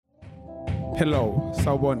Hello,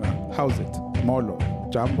 Sawubona, how's it? Molo,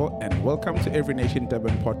 Jambo, and welcome to Every Nation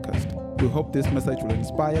Durban podcast. We hope this message will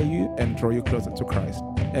inspire you and draw you closer to Christ.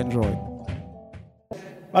 Enjoy.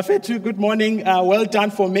 Mafethu, good morning. Well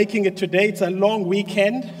done for making it today. It's a long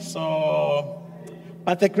weekend.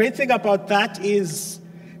 But the great thing about that is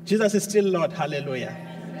Jesus is still Lord. Hallelujah.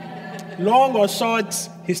 Long or short,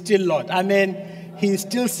 he's still Lord. Amen. He's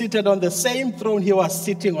still seated on the same throne he was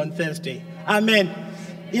sitting on Thursday. Amen.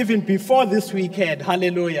 Even before this weekend.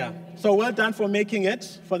 Hallelujah. So well done for making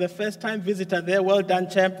it. For the first time visitor there, well done,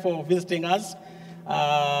 champ, for visiting us. We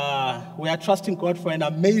are trusting God for an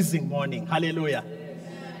amazing morning. Hallelujah.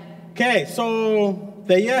 Okay, so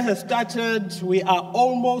the year has started. We are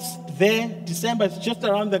almost there. December is just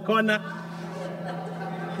around the corner.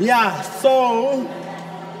 Yeah, so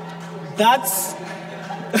that's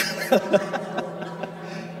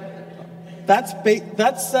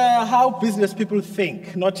that's how business people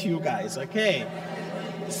think, not you guys, okay?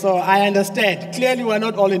 So I understand. Clearly, we're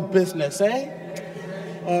not all in business, eh?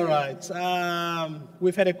 All right.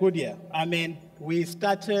 We've had a good year. I mean, we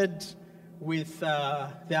started with the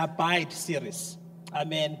Abide series.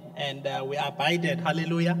 Amen. And we abided.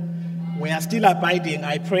 Hallelujah. We are still abiding.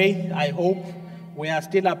 I pray. I hope. We are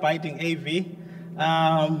still abiding,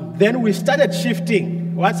 AV. Then we started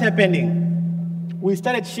shifting. What's happening? We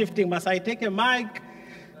started shifting. Must I take a mic?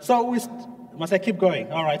 Must I keep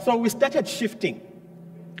going? All right. So we started shifting.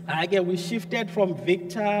 Again, we shifted from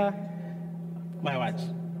Victor. My watch.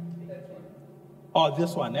 Oh,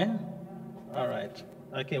 this one, eh? All right.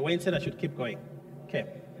 Okay, Wayne said I should keep going. Okay.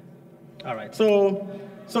 All right. So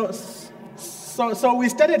we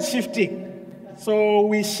started shifting. So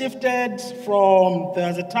we shifted from, there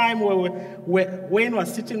was a time where Wayne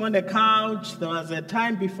was sitting on the couch. There was a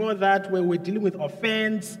time before that where we were dealing with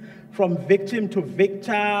offense, from victim to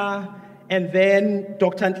victor. And then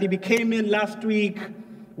Dr. Ntlibi came in last week.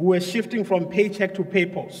 We were shifting from paycheck to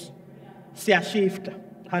pay-post. Siya shifta.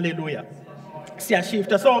 Hallelujah. Siya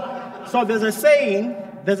shifta. So there's a saying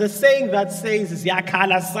that says,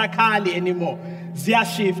 Ziyakhala sakali anymore. Siya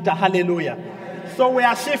shifta. Hallelujah. So we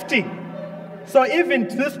are shifting. So even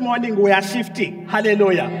this morning we are shifting.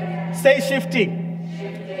 Hallelujah. Say shifting.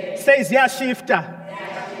 Say Siya shifta.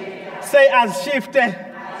 Say as shifte.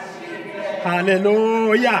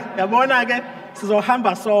 Hallelujah. Yabona again.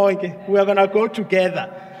 Sizohamba sonke. We are going to go together.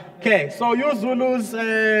 Okay, so you Zulus,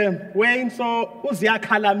 Wayne, so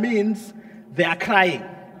Uziyakhala means they are crying.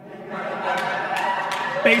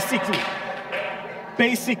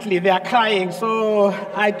 Basically, they are crying. So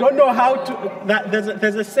I don't know how to.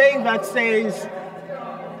 There's a saying that says,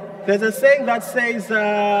 JR. There's a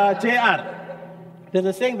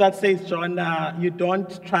saying that says, John, you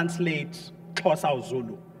don't translate Xhosa or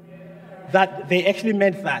Zulu. That they actually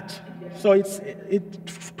meant that. So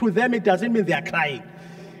to them it doesn't mean they are crying.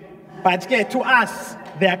 But to us,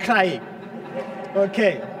 they are crying.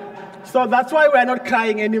 Okay. So that's why we're not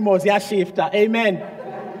crying anymore. Siya shifta. Amen.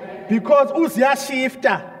 Because Siya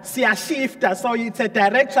shifta, Siya shifta. So it's a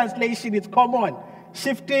direct translation. It's common.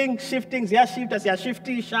 Shifting, Siya shifta, Siya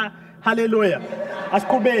shiftisha. Hallelujah.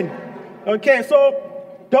 Askubeni. Okay,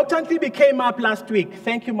 so Dr. Ntlibi came up last week.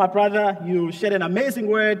 Thank you, my brother. You shared an amazing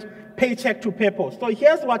word, paycheck to pay-post. So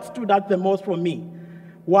here's what stood out the most for me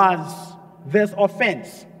was there's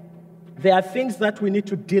offense. There are things that we need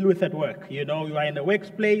to deal with at work. You know, you are in the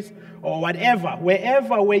workplace or whatever,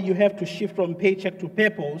 wherever where you have to shift from paycheck to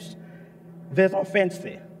pay-post, there's offense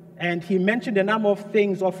there. And he mentioned a number of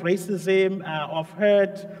things of racism, of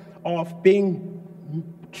hurt, of being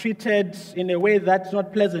treated in a way that's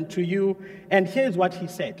not pleasant to you. And here's what he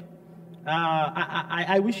said.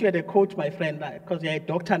 I wish you had a quote, my friend, because you're a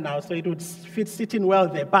doctor now, so it would fit sitting well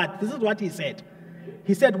there. But this is what he said.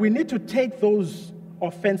 He said, we need to take those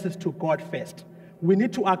offenses to God first. We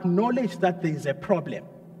need to acknowledge that there is a problem.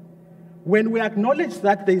 When we acknowledge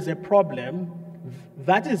that there is a problem,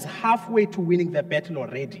 that is halfway to winning the battle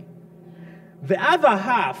already. The other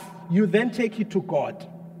half, you then take it to God.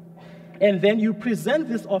 And then you present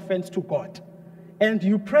this offense to God. And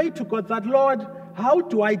you pray to God that, Lord, how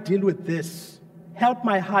do I deal with this? Help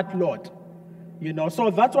my heart, Lord. You know, so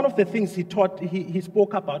that's one of the things he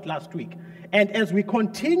spoke about last week. And as we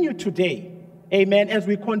continue today, amen, as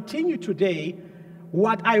we continue today,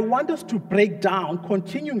 what I want us to break down,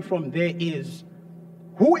 continuing from there, is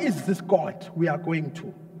who is this God we are going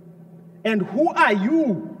to? And who are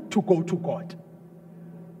you to go to God?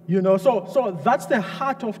 You know, so that's the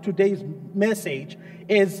heart of today's message,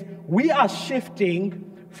 is we are shifting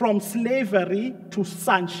from slavery to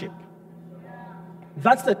sonship.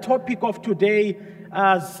 That's the topic of today.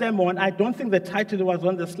 sermon. I don't think the title was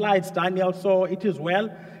on the slides, Daniel, so it is well.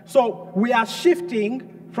 So we are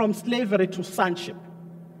shifting from slavery to sonship.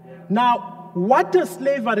 Now, what does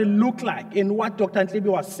slavery look like in what Dr. Ntlibi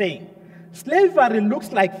was saying? Slavery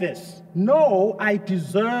looks like this. No, I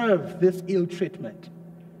deserve this ill treatment.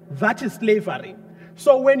 That is slavery.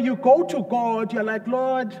 So when you go to God, you're like,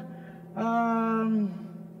 Lord,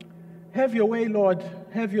 have your way, Lord.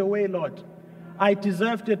 Have your way, Lord. I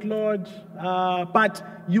deserved it, Lord. But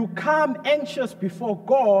you come anxious before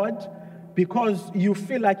God because you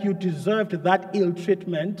feel like you deserved that ill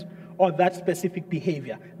treatment or that specific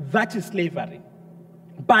behavior. That is slavery.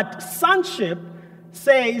 But sonship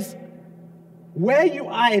says, where you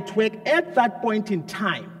are at work at that point in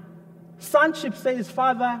time, sonship says,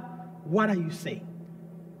 Father, what are you saying?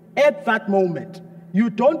 At that moment, you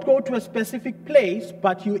don't go to a specific place,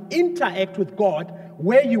 but you interact with God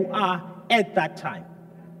where you are at that time.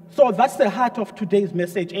 So that's the heart of today's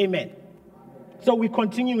message. Amen. So we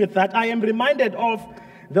continue with that. I am reminded of,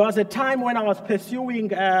 there was a time when I was pursuing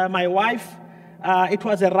my wife. It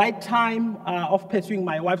was the right time of pursuing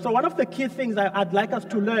my wife. So one of the key things I'd like us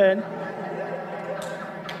to learn,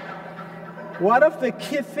 one of the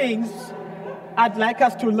key things I'd like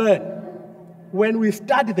us to learn when we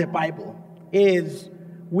study the Bible is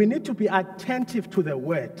we need to be attentive to the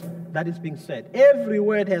word that is being said. Every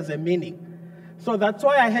word has a meaning. So that's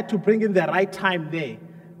why I had to bring in the right time there,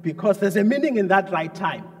 because there's a meaning in that right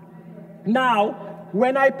time. Now,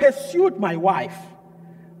 when I pursued my wife,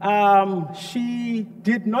 she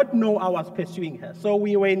did not know I was pursuing her. So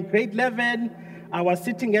we were in grade 11. I was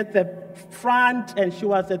sitting at the front and she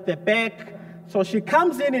was at the back. So she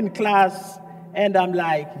comes in class and I'm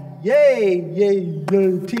like, yay, yay,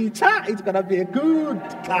 yay, teacher, it's going to be a good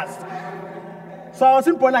class. So I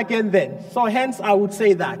wasn't born again then. So hence I would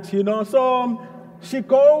say that, you know. So she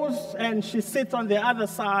goes and she sits on the other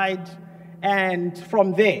side, and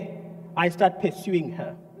from there, I start pursuing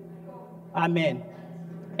her. Amen.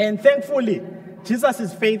 And thankfully, Jesus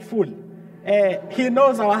is faithful. He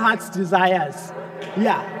knows our heart's desires.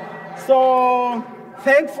 Yeah. So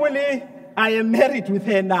thankfully, I am married with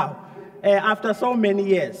her now, after so many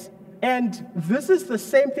years. And this is the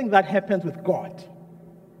same thing that happens with God.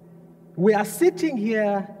 We are sitting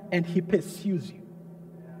here and he pursues you.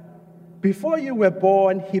 Before you were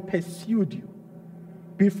born, he pursued you.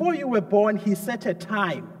 Before you were born, he set a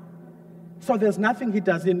time. So there's nothing he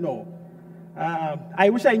doesn't know. I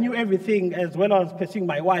wish I knew everything as well as pursuing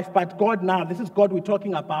my wife, but God now, this is God we're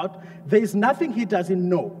talking about. There is nothing he doesn't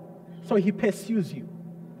know. So he pursues you.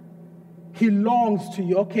 He longs to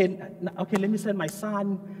you. Okay, let me send my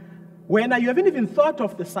son. When you haven't even thought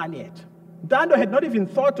of the son yet. Dando had not even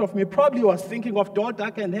thought of me. Probably was thinking of Tall,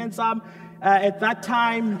 Dark, and Handsome at that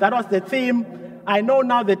time. That was the theme. I know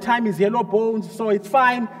now the time is Yellow Bones, so it's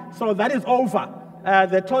fine. So that is over.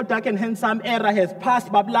 The Tall, Dark, and Handsome era has passed,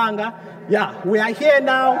 Bablanga. Yeah, we are here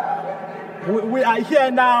now. We are here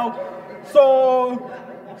now. So,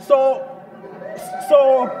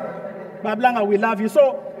 Bablanga, we love you.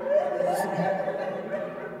 So,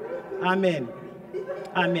 amen.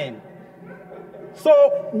 Amen.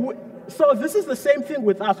 So this is the same thing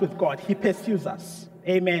with us, with God. He pursues us.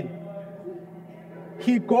 Amen.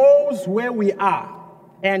 He goes where we are,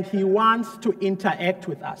 and he wants to interact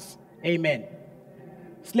with us. Amen.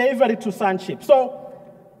 Slavery to sonship. So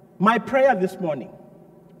my prayer this morning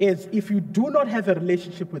is, if you do not have a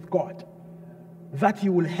relationship with God, that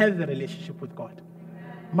you will have a relationship with God.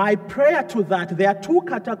 My prayer to that, there are two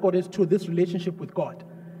categories to this relationship with God.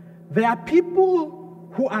 There are people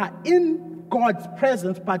who are in God's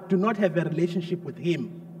presence but do not have a relationship with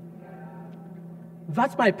him.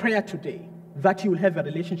 That's my prayer today, that you will have a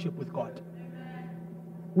relationship with God.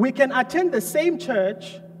 We can attend the same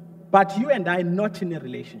church, but you and I not in a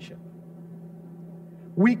relationship.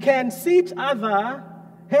 We can see each other,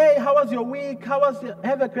 hey, how was your week?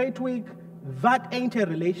 Have a great week. That ain't a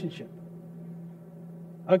relationship.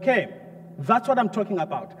 Okay, that's what I'm talking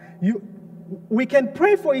about. We can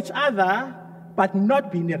pray for each other, but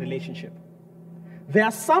not be in a relationship. There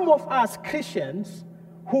are some of us Christians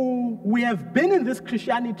who we have been in this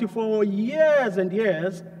Christianity for years and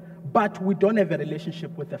years, but we don't have a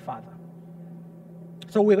relationship with the Father.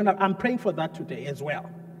 So I'm praying for that today as well.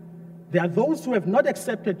 There are those who have not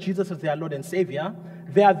accepted Jesus as their Lord and Savior.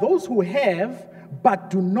 There are those who have, but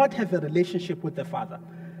do not have a relationship with the Father.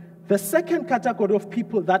 The second category of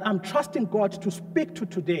people that I'm trusting God to speak to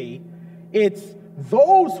today, it's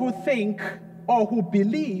those who think or who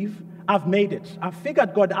believe, I've made it. I've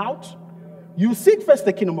figured God out. You seek first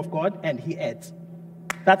the kingdom of God, and he adds.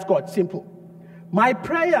 That's God, simple. My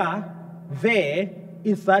prayer there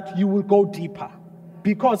is that you will go deeper.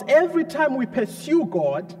 Because every time we pursue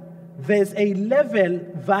God, there's a level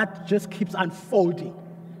that just keeps unfolding.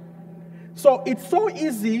 So it's so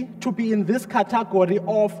easy to be in this category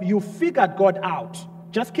of you figured God out.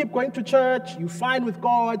 Just keep going to church, you're fine with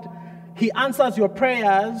God, He answers your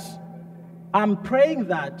prayers. I'm praying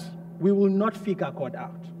that we will not figure God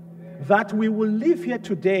out. That we will live here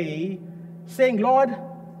today saying, Lord,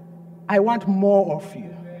 I want more of you.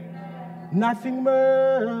 Nothing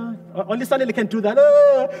more. Only Sunday can do that.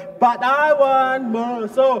 Oh, but I want more.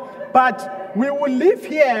 But we will live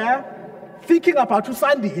here thinking about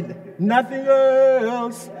Sunday. Nothing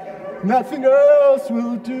else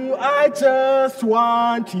will do. I just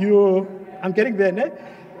want you. I'm getting there, ne?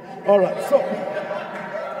 All right. So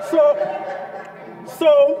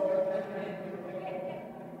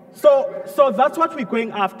that's what we're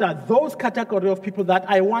going after. Those category of people that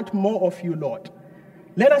I want more of you, Lord.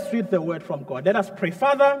 Let us read the word from God. Let us pray.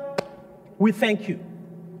 Father, we thank you.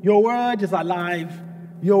 Your word is alive.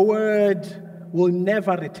 Your word will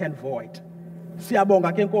never return void.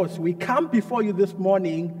 Siyabonga ke Nkosi. We come before you this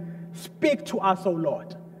morning. Speak to us, O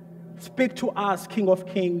Lord. Speak to us, King of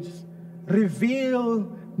Kings. Reveal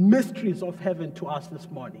mysteries of heaven to us this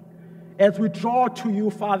morning. As we draw to you,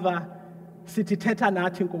 Father, sitithetha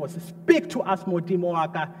nathi Nkosi. Speak to us, Modimo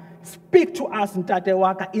waka. Speak to us, Ntate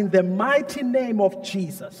waka, in the mighty name of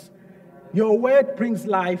Jesus. Your word brings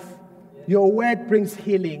life. Your word brings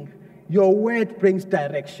healing. Your word brings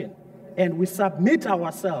direction. And we submit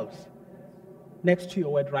ourselves next to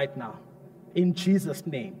your word right now. In Jesus'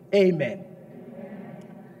 name, amen.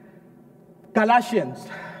 Galatians,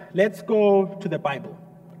 let's go to the Bible.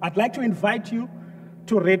 I'd like to invite you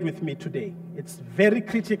to read with me today. It's very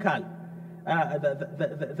critical.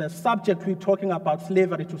 The subject we're talking about,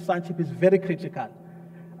 slavery to sonship, is very critical.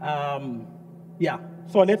 So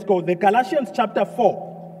let's go. The Galatians chapter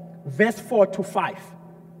 4, verse 4 to 5.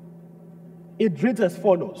 It reads as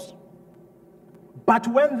follows. But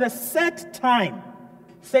when the set time,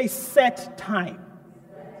 say set time.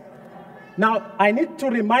 Now, I need to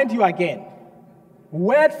remind you again,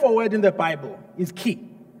 word for word in the Bible is key.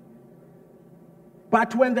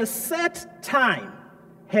 But when the set time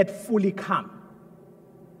had fully come.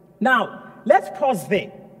 Now, let's pause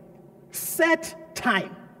there. Set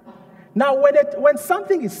time. Now, when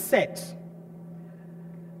something is set,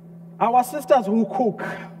 our sisters who cook,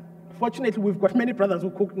 fortunately, we've got many brothers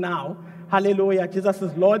who cook now. Hallelujah, Jesus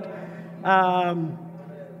is Lord.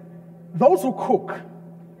 Those who cook,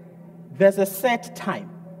 there's a set time.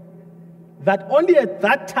 That only at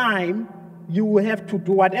that time, you will have to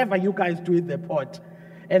do whatever you guys do in the pot,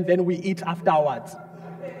 and then we eat afterwards.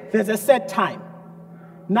 There's a set time.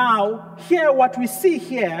 Now, here, what we see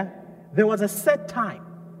here, there was a set time.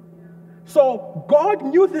 So God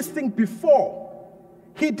knew this thing before.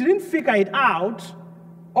 He didn't figure it out.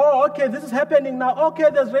 Oh, okay, this is happening now. Okay,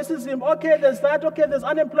 there's racism. Okay, there's that. Okay, there's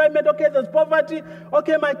unemployment. Okay, there's poverty.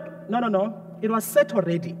 Okay, No. It was set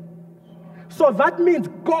already. So that means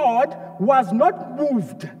God was not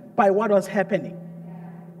moved by what was happening.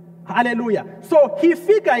 Hallelujah. So he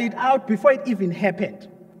figured it out before it even happened.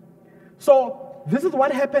 So this is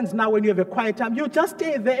what happens now when you have a quiet time. You just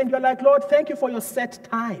stay there and you're like, Lord, thank you for your set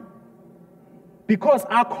time. Because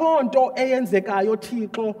akhonto eyenzekayo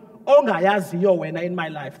Thixo ongayaziyo wena in my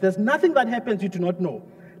life. There's nothing that happens you do not know.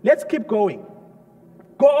 Let's keep going.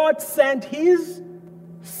 God sent his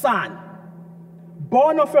son,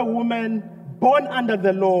 born of a woman, born under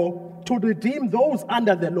the law, to redeem those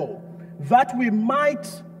under the law, that we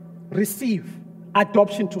might receive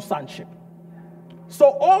adoption to sonship. So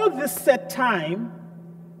all this set time,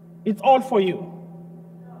 it's all for you.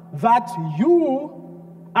 That you,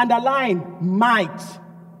 underline, might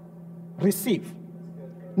receive.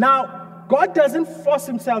 Now, God doesn't force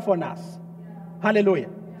himself on us. Hallelujah.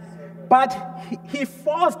 But he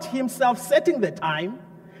forced himself setting the time.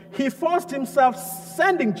 He forced himself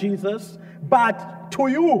sending Jesus. But to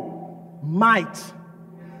you, might.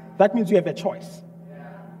 That means you have a choice.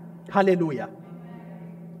 Hallelujah.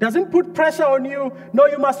 Doesn't put pressure on you. No,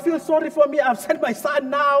 you must feel sorry for me. I've sent my son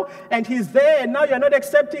now, and he's there, and now you're not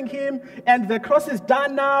accepting him, and the cross is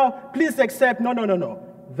done now. Please accept. No.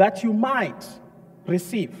 That you might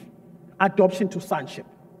receive adoption to sonship.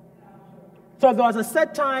 So there was a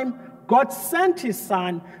set time. God sent his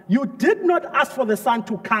son. You did not ask for the son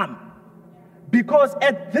to come. Because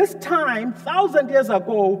at this time, 1,000 years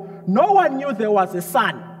ago, no one knew there was a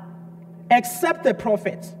son except the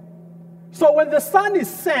prophets. So when the son is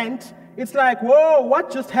sent, it's like, whoa,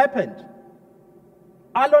 what just happened?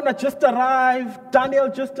 Alona just arrived, Daniel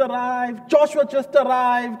just arrived, Joshua just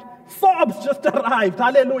arrived, Forbes just arrived.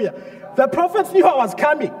 Hallelujah. The prophets knew I was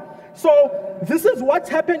coming. So this is what's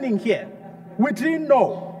happening here. We didn't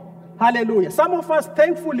know. Hallelujah. Some of us,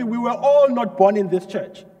 thankfully, we were all not born in this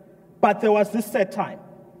church. But there was this set time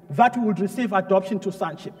that we would receive adoption to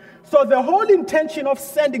sonship. So the whole intention of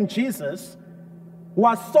sending Jesus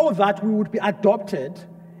was so that we would be adopted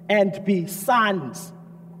and be sons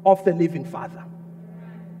of the living Father.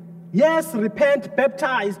 Yes, repent,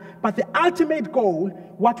 baptize, but the ultimate goal,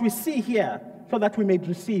 what we see here, so that we may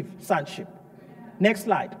receive sonship. Next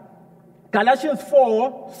slide. Galatians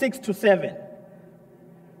 4, 6 to 7.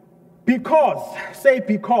 Because, say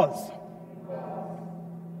because.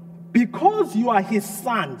 Because you are his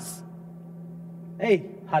sons. Hey,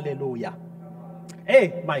 hallelujah.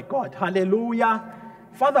 Hey, my God, hallelujah.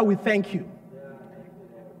 Father, we thank you.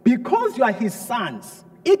 Because you are his sons,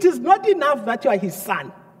 it is not enough that you are his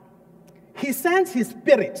son. He sends his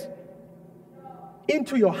spirit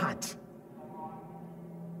into your heart.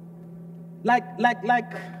 Lord,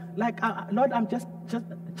 I'm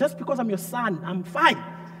just because I'm your son, I'm fine,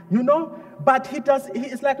 you know. But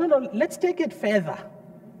he's like, no, let's take it further.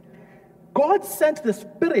 God sent the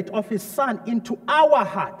spirit of his son into our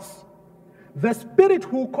hearts. The spirit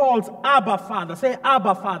who calls Abba Father. Say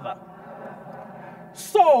Abba Father.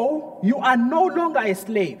 So you are no longer a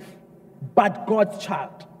slave, but God's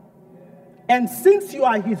child. And since you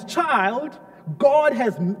are his child, God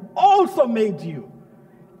has also made you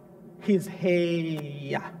his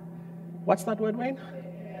hey. What's that word, Wayne?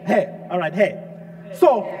 Hey. All right, hey.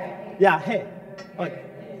 So, yeah, hey. Okay.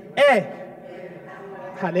 Hey.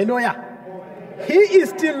 Hallelujah. He is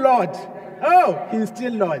still Lord. Oh, he is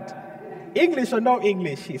still Lord. English or no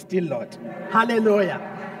English, he's still Lord.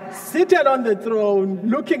 Hallelujah. Seated on the throne,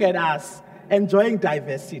 looking at us, enjoying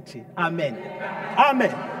diversity. Amen.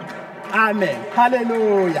 Amen. Amen.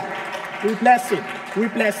 Hallelujah. We bless him. We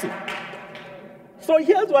bless him. So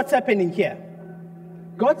here's what's happening here.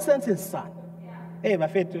 God sends his son. Hey,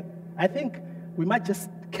 Bafetu, I think we might just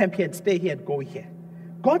camp here and stay here and go here.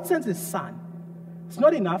 God sends his son. It's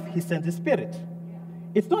not enough, he sends his spirit.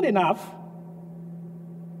 It's not enough,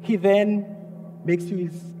 he then makes you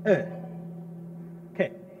his heir.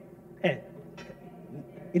 Okay. Heir.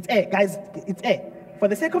 It's heir, guys, it's heir. For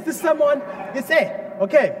the sake of this sermon, it's heir.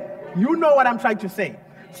 Okay. You know what I'm trying to say.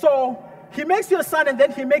 So he makes you a son and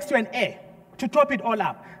then he makes you an heir to top it all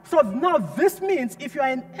up. So now this means if you are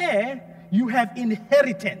an heir, you have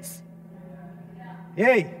inheritance.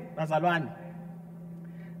 Hey, Bazalwane.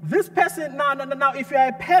 This person, now, if you are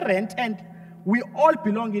a parent and we all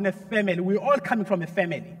belong in a family, we're all coming from a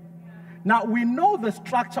family. Now, we know the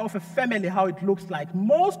structure of a family, how it looks like.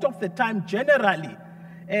 Most of the time, generally,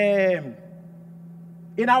 in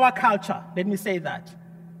our culture, let me say that,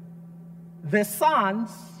 the sons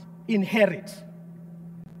inherit.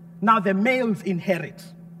 Now the males inherit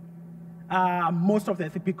most of the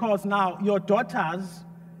things, because now your daughters,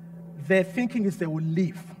 their thinking is they will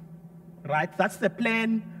leave, right? That's the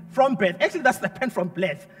plan from birth. Actually, that's the plan from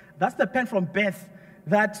birth. That's the plan from birth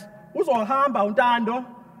that uzohamba untando.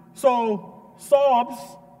 So Sobs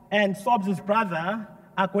and Sobs' brother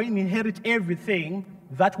are going to inherit everything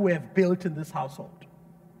that we have built in this household.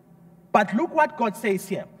 But look what God says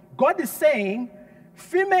here. God is saying,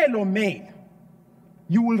 female or male,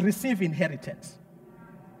 you will receive inheritance.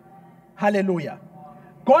 Hallelujah.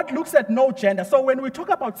 God looks at no gender. So when we talk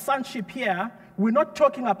about sonship here, we're not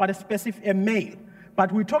talking about a male,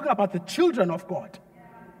 but we're talking about the children of God.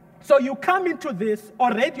 So you come into this,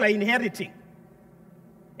 already you are inheriting.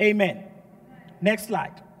 Amen. Next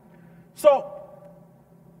slide. So,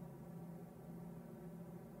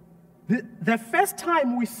 the first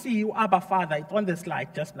time we see Abba Father, it's on the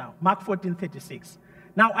slide just now, Mark 14:36.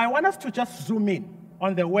 Now, I want us to just zoom in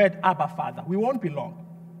on the word Abba Father. We won't be long.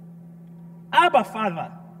 Abba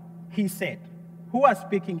Father, he said. Who was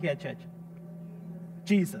speaking here, church?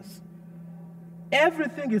 Jesus.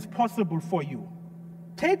 Everything is possible for you.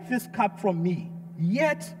 Take this cup from me,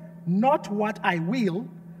 yet not what I will,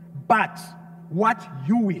 but what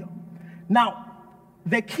you will. Now,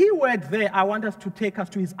 the key word there I want us to take us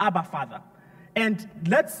to is Abba Father. And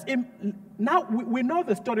now we know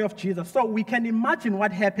the story of Jesus, so we can imagine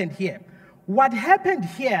what happened here. What happened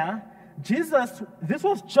here, Jesus, this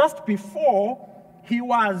was just before he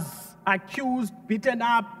was accused, beaten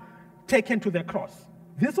up, taken to the cross.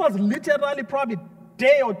 This was literally probably a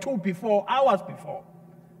day or two before, hours before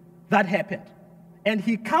that happened. And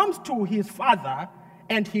he comes to his father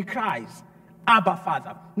and he cries, Abba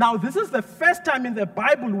Father. Now, this is the first time in the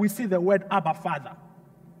Bible we see the word Abba Father.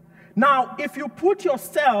 Now, if you put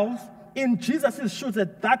yourselves in Jesus' shoes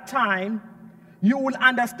at that time, you will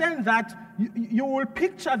understand that you will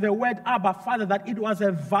picture the word Abba Father, that it was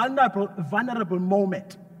a vulnerable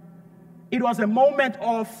moment. It was a moment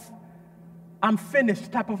of, I'm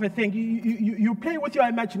finished type of a thing. You play with your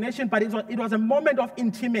imagination, but it was a moment of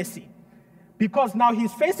intimacy. Because now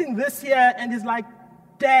he's facing this here and he's like,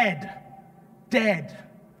 dead.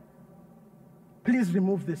 Please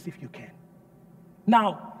remove this if you can.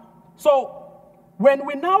 Now, so when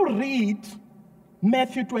we now read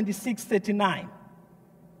Matthew 26:39,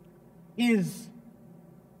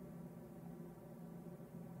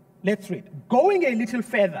 let's read. Going a little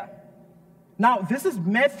further. Now, this is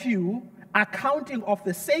Matthew accounting of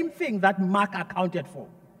the same thing that Mark accounted for.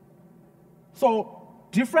 So,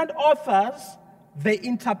 different authors, they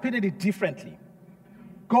interpreted it differently.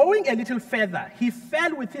 Going a little further, he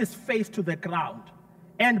fell with his face to the ground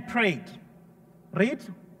and prayed. Read.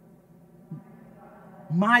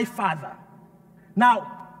 My Father.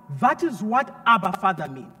 Now, that is what Abba Father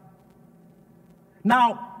means.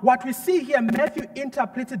 Now, what we see here, Matthew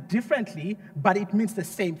interprets it differently, but it means the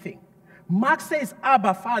same thing. Mark says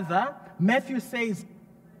Abba Father, Matthew says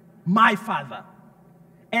my Father.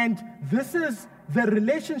 And this is the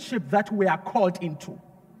relationship that we are called into.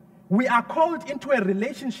 We are called into a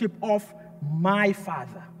relationship of my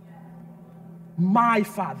Father. My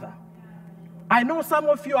Father. I know some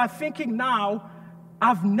of you are thinking now,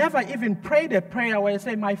 I've never even prayed a prayer where I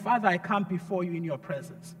say, my Father, I come before you in your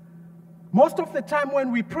presence. Most of the time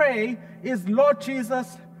when we pray is, Lord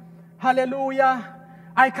Jesus, hallelujah,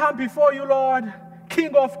 I come before you, Lord,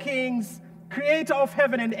 King of kings, creator of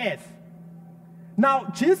heaven and earth. Now,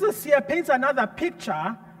 Jesus here paints another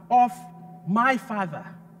picture of my Father.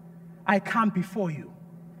 I come before you.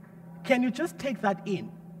 Can you just take that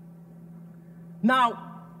in?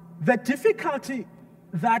 Now, the difficulty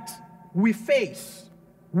that we face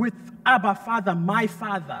with Abba Father, my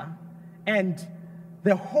Father, and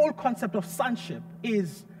the whole concept of sonship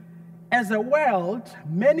is, as a world,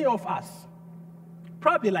 many of us,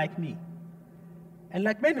 probably like me, and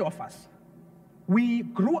like many of us, we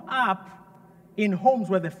grew up in homes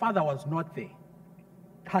where the father was not there.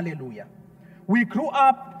 Hallelujah. We grew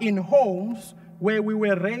up in homes where we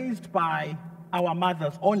were raised by our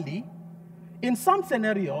mothers only. In some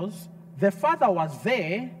scenarios, the father was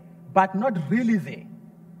there, but not really there.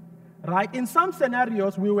 Right? In some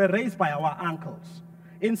scenarios, we were raised by our uncles.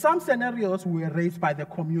 In some scenarios, we were raised by the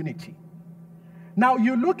community. Now,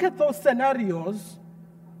 you look at those scenarios,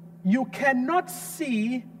 you cannot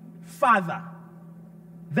see father.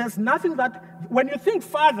 There's nothing that, when you think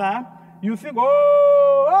father, you think,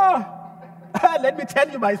 let me tell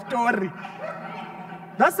you my story.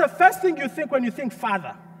 That's the first thing you think when you think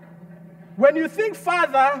father. When you think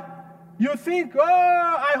father, you think,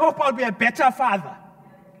 I hope I'll be a better father.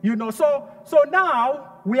 You know, so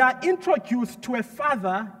now we are introduced to a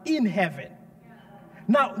father in heaven.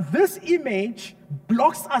 Now, this image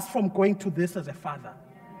blocks us from going to this as a father.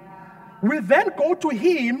 We then go to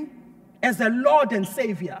him as a Lord and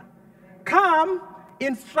Savior. Come,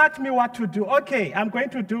 instruct me what to do. Okay, I'm going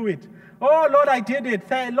to do it. Oh, Lord, I did it.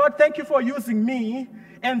 Lord, thank you for using me.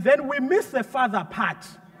 And then we miss the father part.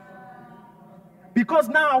 Because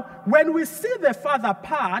now, when we see the father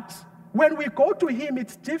part, when we go to him,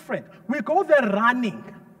 it's different. We go there running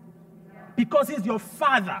because he's your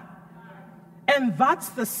father. And that's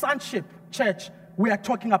the sonship, church, we are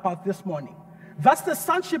talking about this morning. That's the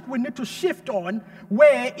sonship we need to shift on,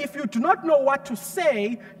 where if you do not know what to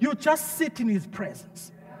say, you just sit in his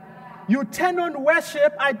presence. You turn on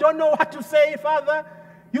worship. I don't know what to say, Father.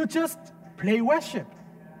 You just play worship.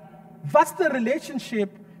 That's the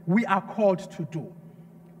relationship we are called to do.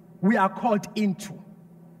 We are called into.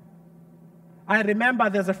 I remember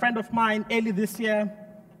there's a friend of mine early this year,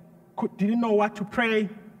 didn't know what to pray.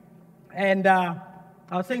 And I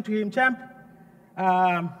was saying to him, champ,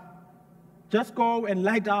 just go and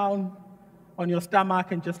lie down on your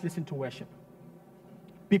stomach and just listen to worship.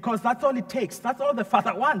 Because that's all it takes. That's all the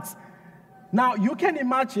Father wants. Now, you can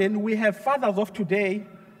imagine we have fathers of today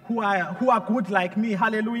who are good like me.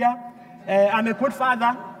 Hallelujah. I'm a good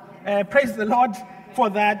father. Praise the Lord for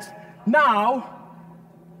that. Now,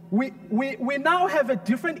 we now have a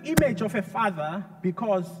different image of a father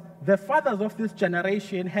because the fathers of this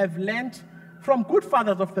generation have learned from good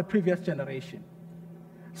fathers of the previous generation.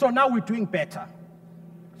 So now we're doing better.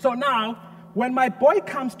 So now, when my boy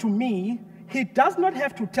comes to me, he does not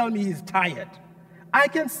have to tell me he's tired. I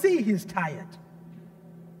can see he's tired.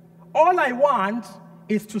 All I want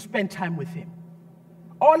is to spend time with him.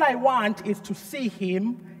 All I want is to see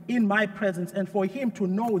him in my presence and for him to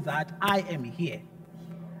know that I am here.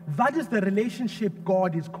 That is the relationship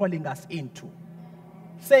God is calling us into.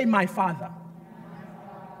 Say, my Father.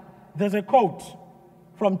 There's a quote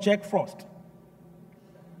from Jack Frost.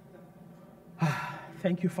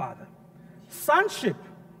 Thank you, Father. Sonship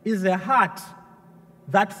is a heart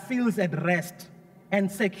that feels at rest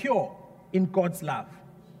and secure in God's love.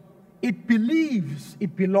 It believes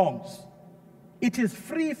it belongs. It is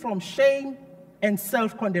free from shame and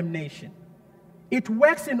self-condemnation. It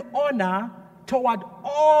works in honor toward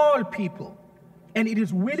all people, and it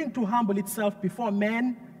is willing to humble itself before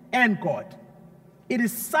men and God. It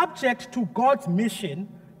is subject to God's mission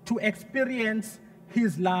to experience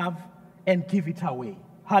his love and give it away.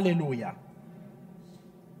 Hallelujah.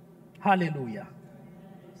 Hallelujah.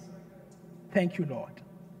 Thank you, Lord.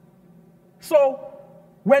 So,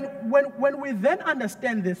 when we then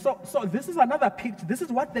understand this, so this is another picture. This is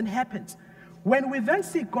what then happens. When we then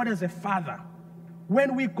see God as a father,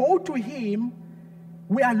 when we go to him,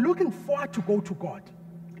 we are looking forward to go to God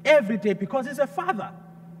every day because he's a father.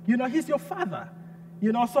 You know, he's your father.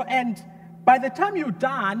 You know, so, and by the time you're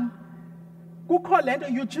done,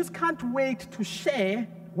 you just can't wait to share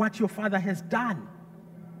what your father has done.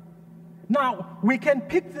 Now, we can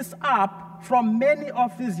pick this up from many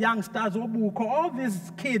of these youngsters, all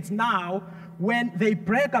these kids now, when they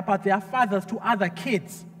brag about their fathers to other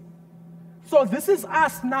kids. So this is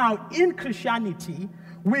us now in Christianity.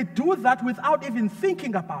 We do that without even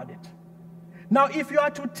thinking about it. Now, if you are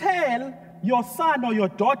to tell your son or your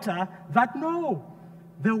daughter that, no,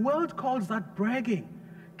 the world calls that bragging.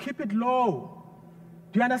 Keep it low.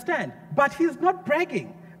 Do you understand? But he's not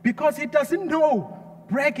bragging because he doesn't know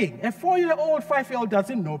bragging. A 4-year-old, 5-year-old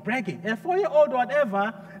doesn't know bragging. A 4-year-old,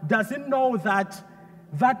 whatever, doesn't know that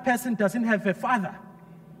that person doesn't have a father.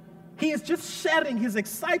 He is just sharing his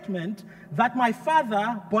excitement that my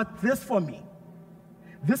father bought this for me.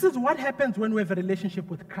 This is what happens when we have a relationship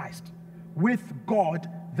with Christ, with God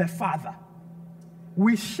the Father.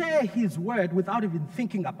 We share his word without even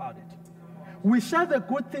thinking about it. We share the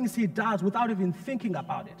good things he does without even thinking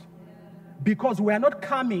about it. Because we are not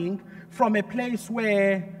coming from a place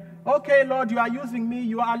where, okay, Lord, you are using me,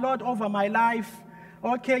 you are Lord over my life.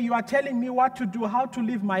 Okay, you are telling me what to do, how to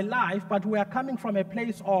live my life, but we are coming from a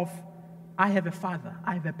place of, I have a father,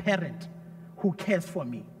 I have a parent who cares for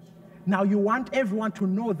me. Now you want everyone to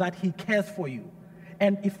know that he cares for you.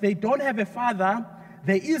 And if they don't have a father,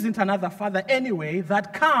 there isn't another father anyway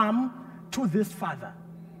that come to this father.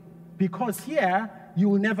 Because here, you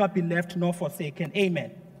will never be left nor forsaken.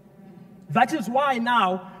 Amen. That is why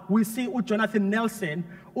now we see Jonathan Nelson,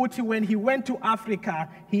 when he went to Africa,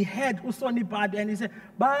 he heard Usoni Bad and he said,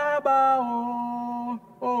 Baba, oh,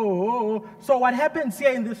 oh, oh. So what happens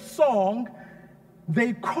here in this song,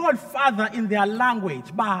 they call father in their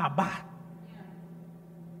language, Baba.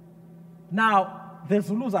 Now, the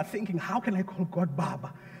Zulus are thinking, how can I call God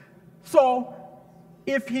Baba? So,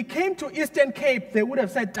 if he came to Eastern Cape, they would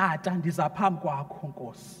have said, Tata, ndizaphambi kwakho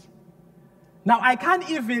Nkosi. Now, I can't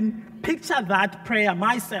even picture that prayer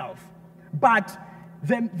myself. But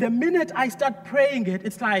the minute I start praying it,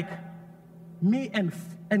 it's like me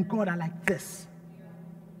and God are like this.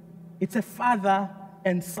 It's a father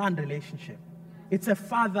and son relationship. It's a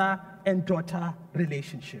father and daughter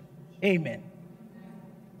relationship. Amen.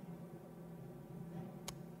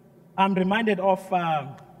 I'm reminded of,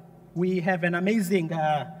 we have an amazing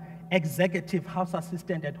executive house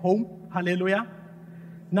assistant at home. Hallelujah.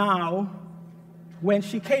 Now, when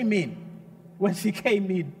she came in,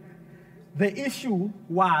 the issue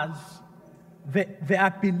was there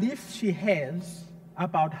are beliefs she has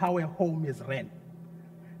about how a home is ran.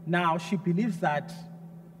 Now, she believes that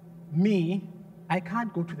I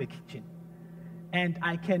can't go to the kitchen. And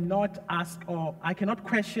I cannot ask, or I cannot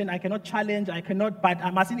question, I cannot challenge, but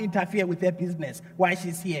I mustn't interfere with their business while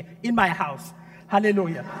she's here in my house.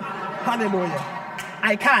 Hallelujah. Hallelujah.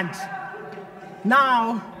 I can't.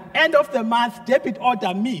 Now, end of the month, debit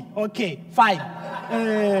order me. Okay, fine.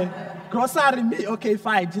 Grocery me. Okay,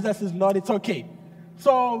 fine. Jesus is Lord. It's okay.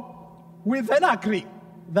 So we then agree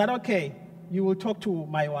that, okay, you will talk to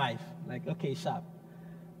my wife. Like, okay, sharp.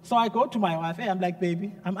 So I go to my wife. Hey, I'm like,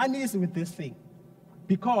 baby, I'm uneasy with this thing.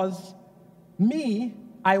 Because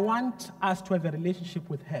I want us to have a relationship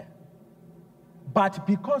with her. But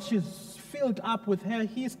because she's filled up with her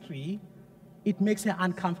history, it makes her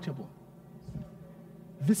uncomfortable.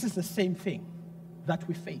 This is the same thing that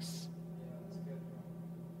we face.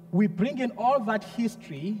 We bring in all that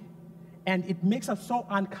history, and it makes us so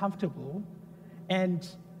uncomfortable, and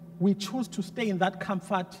we choose to stay in that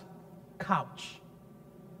comfort couch.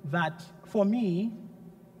 That, for me,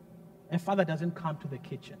 a father doesn't come to the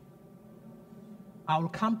kitchen. I will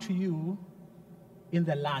come to you in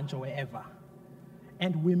the lunch or wherever.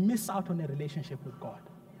 And we miss out on a relationship with God.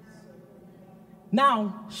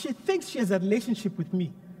 Now, she thinks she has a relationship with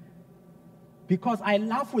me because I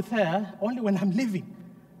laugh with her only when I'm leaving.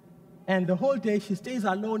 And the whole day she stays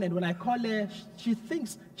alone, and when I call her, she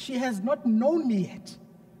thinks she has not known me yet.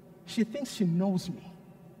 She thinks she knows me.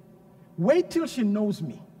 Wait till she knows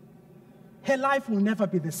me. Her life will never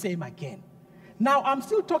be the same again. Now, I'm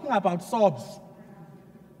still talking about sobs.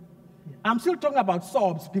 I'm still talking about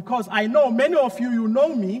sobs because I know many of you, you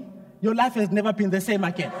know me, your life has never been the same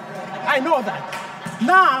again. I know that.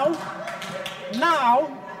 Now,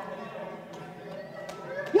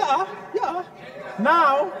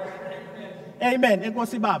 now, amen.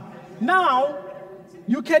 Now,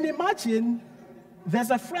 you can imagine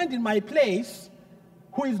there's a friend in my place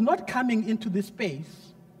who is not coming into this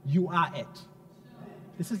space you are at.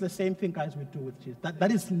 This is the same thing, guys, we do with Jesus.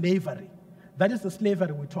 That is slavery. That is the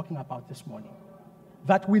slavery we're talking about this morning.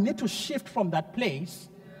 That we need to shift from that place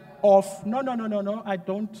of, no, I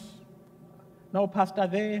don't. No, pastor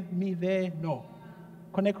there, me there, no.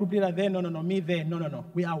 Connect group leader there, no, me there, no.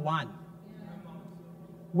 We are one.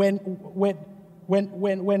 When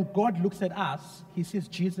God looks at us, he sees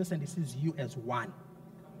Jesus and he sees you as one.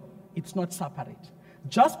 It's not separate.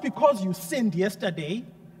 Just because you sinned yesterday,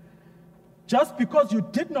 just because you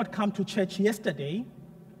did not come to church yesterday,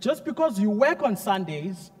 just because you work on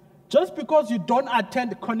Sundays, just because you don't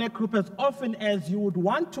attend Connect Group as often as you would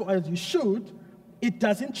want to, as you should, it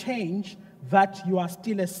doesn't change that you are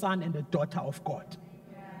still a son and a daughter of God.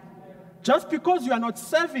 Just because you are not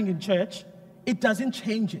serving in church, it doesn't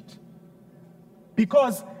change it.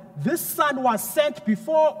 Because this son was sent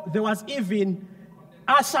before there was even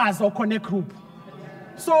ushers or Connect Group.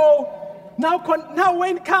 So now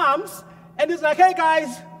when it comes, and it's like, hey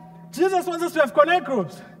guys, Jesus wants us to have Connect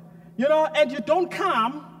Groups, and you don't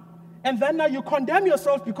come, and then now you condemn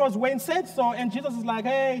yourself because Wayne said so, and Jesus is like,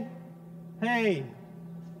 hey,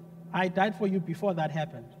 I died for you before that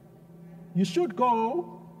happened. You should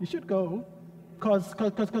go, because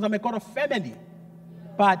I'm a God of family.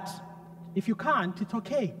 But if you can't, it's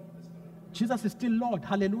okay. Jesus is still Lord,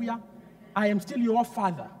 hallelujah. I am still your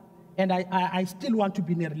father, and I still want to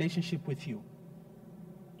be in a relationship with you.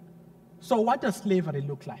 So what does slavery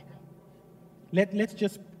look like? Let's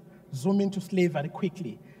just zoom into slavery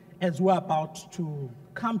quickly as we're about to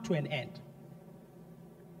come to an end.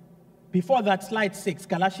 Before that, slide 6,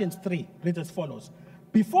 Galatians 3, reads as follows.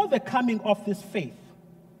 Before the coming of this faith.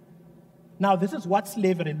 Now, this is what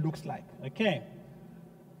slavery looks like, okay?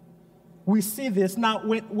 We see this. Now,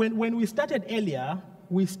 when we started earlier,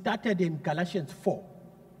 we started in Galatians 4.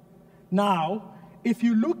 Now, if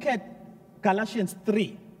you look at Galatians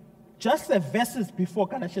 3, just the verses before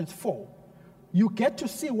Galatians 4, you get to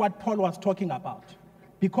see what Paul was talking about.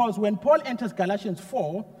 Because when Paul enters Galatians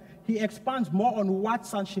 4, he expands more on what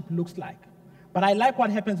sonship looks like. But I like what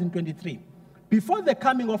happens in 23. Before the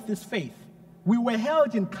coming of this faith, we were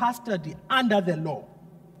held in custody under the law.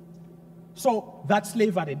 So that's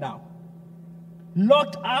slavery now.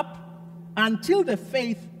 Locked up until the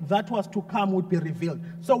faith that was to come would be revealed.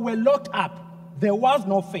 So we're locked up. There was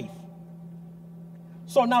no faith.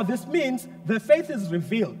 So now this means the faith is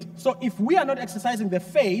revealed. So if we are not exercising the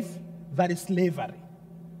faith, that is slavery.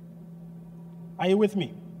 Are you with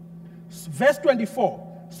me? Verse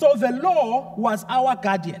 24. So the law was our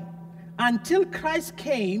guardian until Christ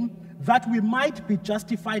came that we might be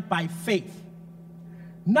justified by faith.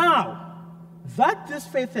 Now that this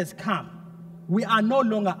faith has come, we are no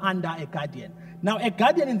longer under a guardian. Now a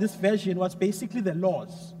guardian in this version was basically the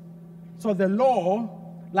laws. So the law,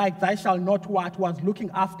 like thou shalt not what, was looking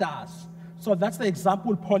after us. So that's the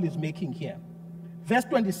example Paul is making here. Verse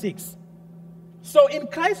 26. So in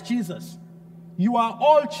Christ Jesus, you are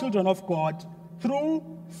all children of God through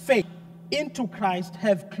faith into Christ,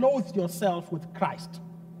 have clothed yourself with Christ.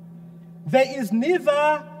 There is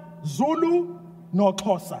neither Zulu nor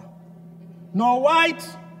Xhosa, nor white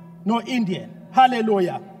nor Indian.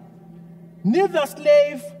 Hallelujah. Neither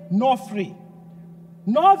slave nor free,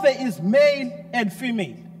 nor there is male and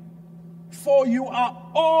female. For you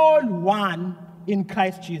are all one in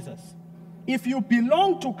Christ Jesus. If you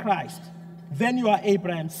belong to Christ, then you are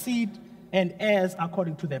Abraham's seed and heirs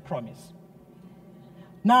according to their promise.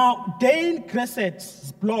 Now, Dane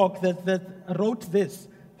Gressett's blog that wrote this,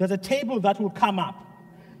 there's a table that will come up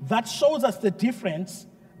that shows us the difference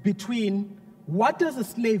between what does a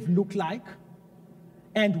slave look like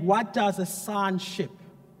and what does a sonship,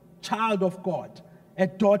 child of God, a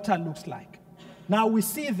daughter looks like. Now we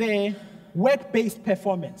see there work-based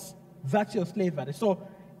performance. That's your slavery. So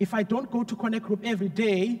if I don't go to Connect Group every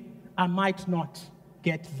day, I might not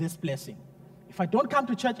get this blessing. If I don't come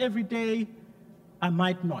to church every day, I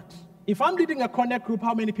might not. If I'm leading a Connect Group,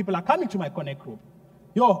 how many people are coming to my Connect Group?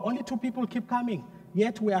 Only 2 people keep coming,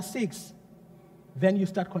 yet we are 6. Then you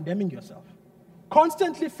start condemning yourself.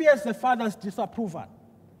 Constantly fears the father's disapproval,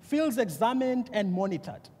 feels examined and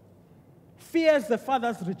monitored, fears the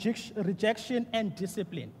father's rejection and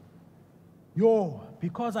discipline.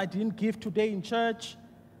 Because I didn't give today in church,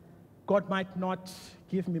 God might not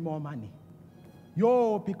give me more money.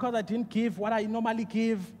 Because I didn't give what I normally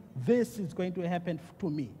give, this is going to happen to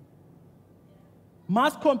me.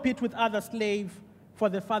 Must compete with other slaves for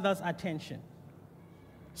the father's attention.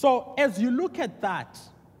 So as you look at that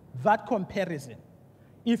comparison,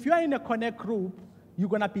 if you are in a connect group, you're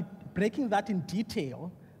going to be breaking that in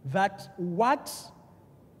detail,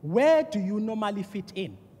 where do you normally fit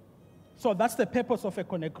in? So that's the purpose of a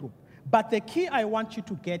connect group. But the key I want you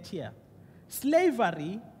to get here,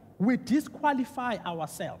 slavery, we disqualify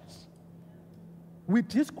ourselves. We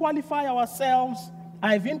disqualify ourselves.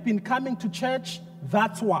 I haven't been coming to church,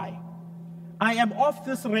 that's why. I am off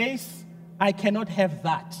this race, I cannot have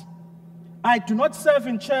that. I do not serve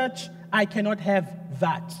in church, I cannot have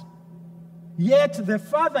that. Yet the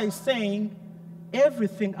Father is saying,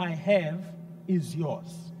 everything I have is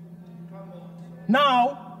yours.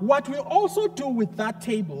 Now, what we also do with that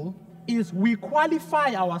table is we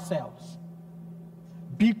qualify ourselves.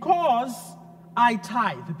 Because I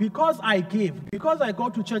tithe, because I give, because I go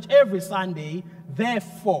to church every Sunday,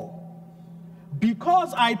 therefore,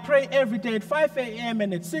 because I pray every day at 5 a.m.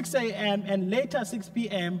 and at 6 a.m. and later 6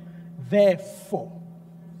 p.m., therefore.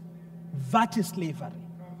 That is slavery.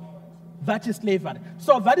 That is slavery.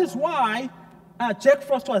 So that is why Jack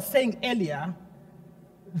Frost was saying earlier,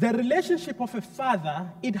 the relationship of a father,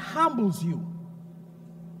 it humbles you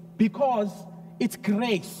because it's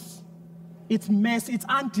grace, it's mercy, it's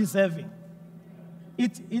undeserving.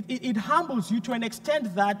 It humbles you to an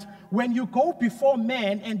extent that when you go before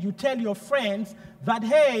men and you tell your friends that,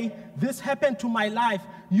 hey, this happened to my life,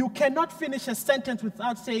 you cannot finish a sentence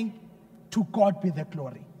without saying, to God be the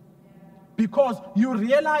glory. Because you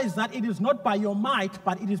realize that it is not by your might,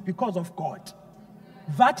 but it is because of God.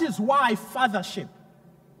 That is why fathership,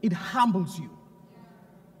 it humbles you.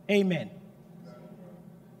 Amen.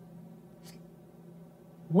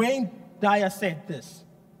 Wayne Dyer said this: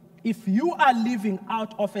 if you are living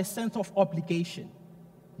out of a sense of obligation,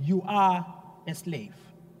 you are a slave.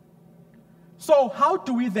 So how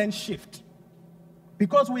do we then shift?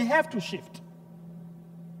 Because we have to shift.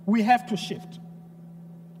 We have to shift.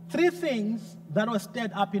 3 things that were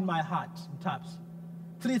stirred up in my heart, Tabs.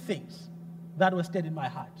 3 things that were stirred in my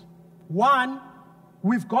heart. 1,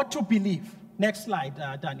 we've got to believe. Next slide,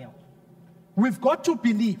 Daniel. We've got to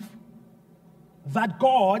believe that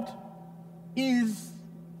God is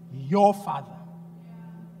your Father.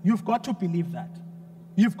 You've got to believe that.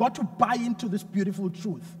 You've got to buy into this beautiful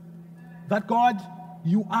truth that God,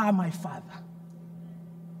 you are my Father.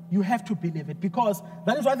 You have to believe it, because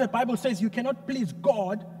that is why the Bible says you cannot please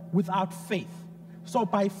God without faith. So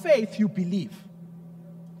by faith you believe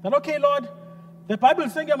that, okay, Lord, the Bible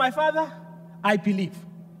is saying you're my Father, I believe.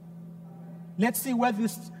 Let's see where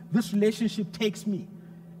this relationship takes me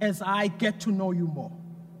as I get to know you more.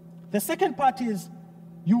 The second part is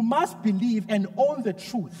you must believe and own the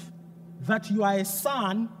truth that you are a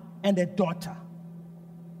son and a daughter.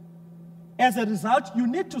 As a result, you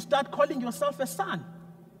need to start calling yourself a son.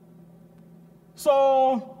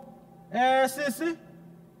 So, Sissy,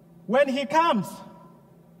 when he comes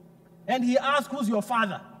and he asks, who's your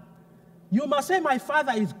father? You must say, my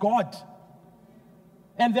father is God.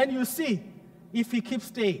 And then you see if he keeps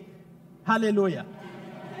staying. Hallelujah.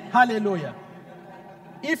 Hallelujah.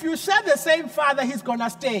 If you share the same father, he's going to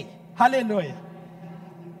stay. Hallelujah.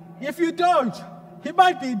 If you don't, he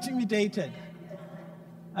might be intimidated.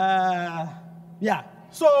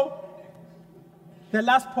 So, the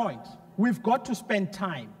last point, we've got to spend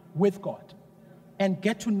time with God and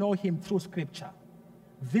get to know him through Scripture.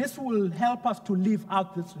 This will help us to live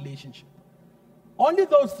out this relationship. Only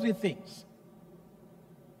those 3 things.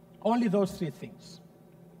 Only those 3 things.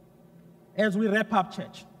 As we wrap up,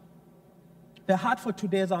 church, the heart for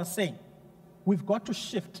today, as I was saying, we've got to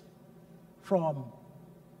shift from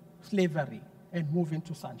slavery and move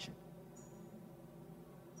into sonship.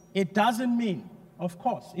 It doesn't mean, of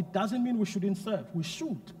course, it doesn't mean we shouldn't serve. We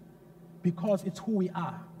should, because it's who we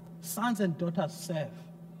are. Sons and daughters serve.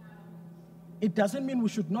 It doesn't mean we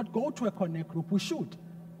should not go to a connect group. We should.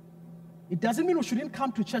 It doesn't mean we shouldn't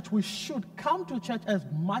come to church. We should come to church as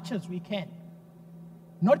much as we can.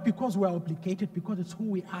 Not because we're obligated, because it's who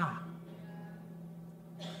we are.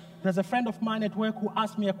 There's a friend of mine at work who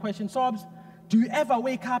asked me a question, Sobs, do you ever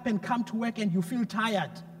wake up and come to work and you feel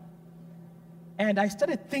tired? And I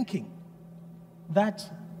started thinking that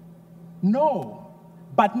no.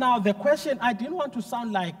 But now the question, I didn't want to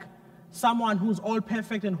sound like someone who's all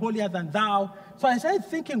perfect and holier than thou. So I started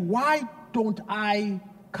thinking, why don't I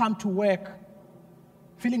come to work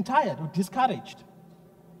feeling tired or discouraged?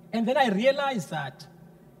 And then I realized that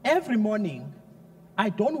every morning, I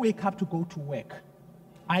don't wake up to go to work.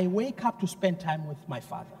 I wake up to spend time with my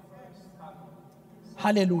Father.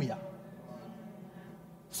 Hallelujah.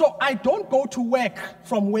 So I don't go to work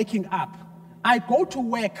from waking up. I go to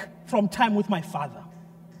work from time with my Father.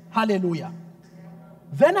 Hallelujah.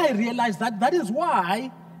 Then I realized that is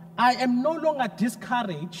why I am no longer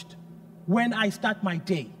discouraged when I start my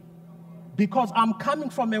day. Because I'm coming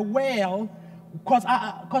from a well, because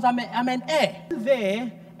I'm an heir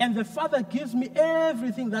there, and the Father gives me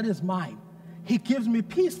everything that is mine. He gives me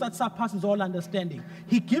peace that surpasses all understanding.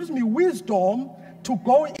 He gives me wisdom to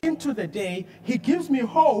go into the day. He gives me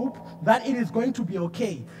hope that it is going to be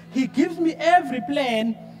okay. He gives me every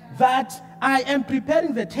plan that I am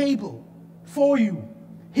preparing the table for you.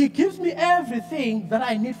 He gives me everything that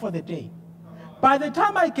I need for the day. By the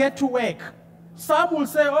time I get to work, some will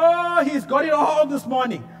say, oh, he's got it all this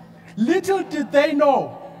morning. Little did they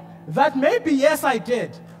know that maybe, yes, I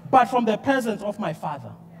did, but from the presence of my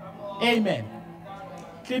Father. Amen.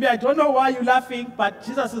 Maybe I don't know why you're laughing, but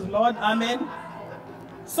Jesus is Lord. Amen.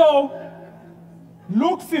 So,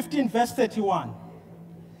 Luke 15, verse 31,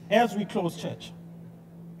 as we close church.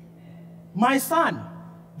 My son,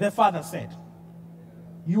 the Father said,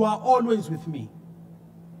 you are always with me,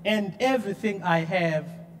 and everything I have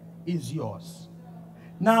is yours.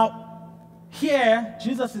 Now, here,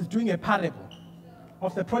 Jesus is doing a parable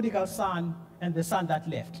of the prodigal son and the son that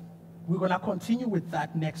left. We're going to continue with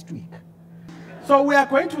that next week. So we are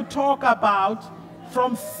going to talk about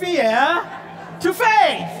from fear to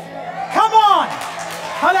faith. Come on.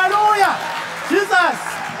 Hallelujah. Jesus.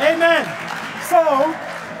 Amen. So,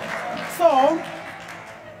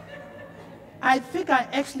 I think I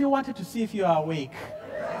actually wanted to see if you are awake.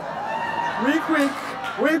 Wink, wink,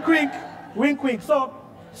 wink, wink, wink, wink. So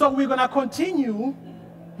we're going to continue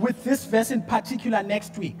with this verse in particular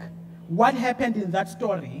next week. What happened in that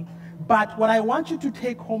story. But what I want you to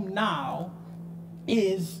take home now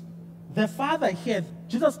is the Father here.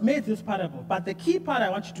 Jesus made this parable. But the key part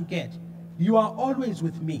I want you to get, you are always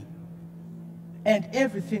with me. And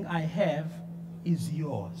everything I have is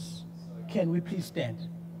yours. Can we please stand?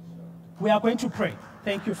 We are going to pray.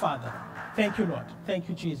 Thank you, Father. Thank you, Lord. Thank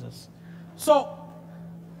you, Jesus. So,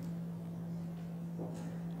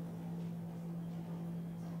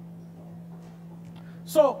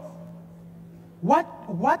 what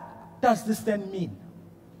does this then mean?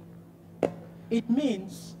 It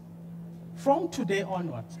means from today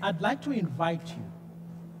onwards, I'd like to invite you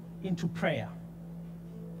into prayer.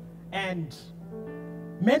 And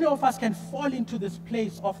many of us can fall into this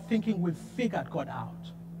place of thinking we've figured God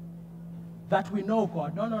out. That we know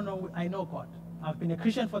God. No, I know God. I've been a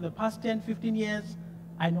Christian for the past 10, 15 years.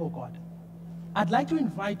 I know God. I'd like to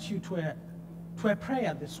invite you to a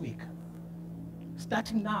prayer this week.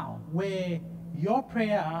 Starting now, where your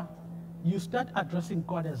prayer, you start addressing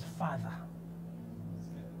God as Father.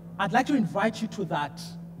 I'd like to invite you to that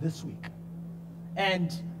this week.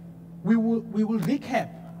 And we will recap,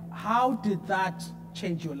 how did that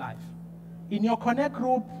change your life? In your Connect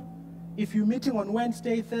group, if you're meeting on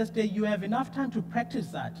Wednesday, Thursday, you have enough time to practice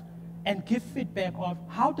that and give feedback of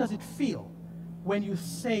how does it feel when you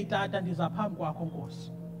say, Dad, I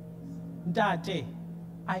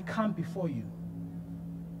come before you.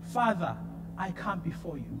 Father, I come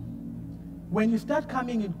before you. When you start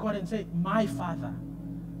coming in God and say, my Father,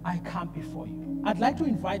 I come before you. I'd like to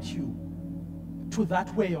invite you to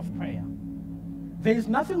that way of prayer. There is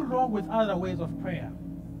nothing wrong with other ways of prayer.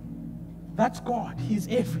 That's God. He's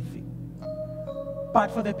everything.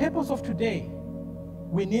 But for the purpose of today,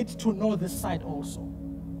 we need to know this side also.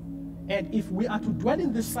 And if we are to dwell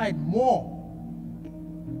in this side more,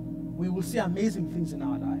 we will see amazing things in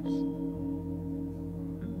our lives.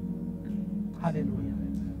 Hallelujah.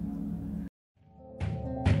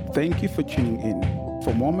 Thank you for tuning in.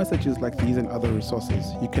 For more messages like these and other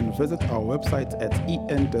resources, you can visit our website at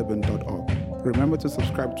endurban.org. Remember to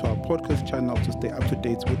subscribe to our podcast channel to stay up to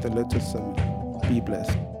date with the latest sermon. Be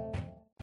blessed.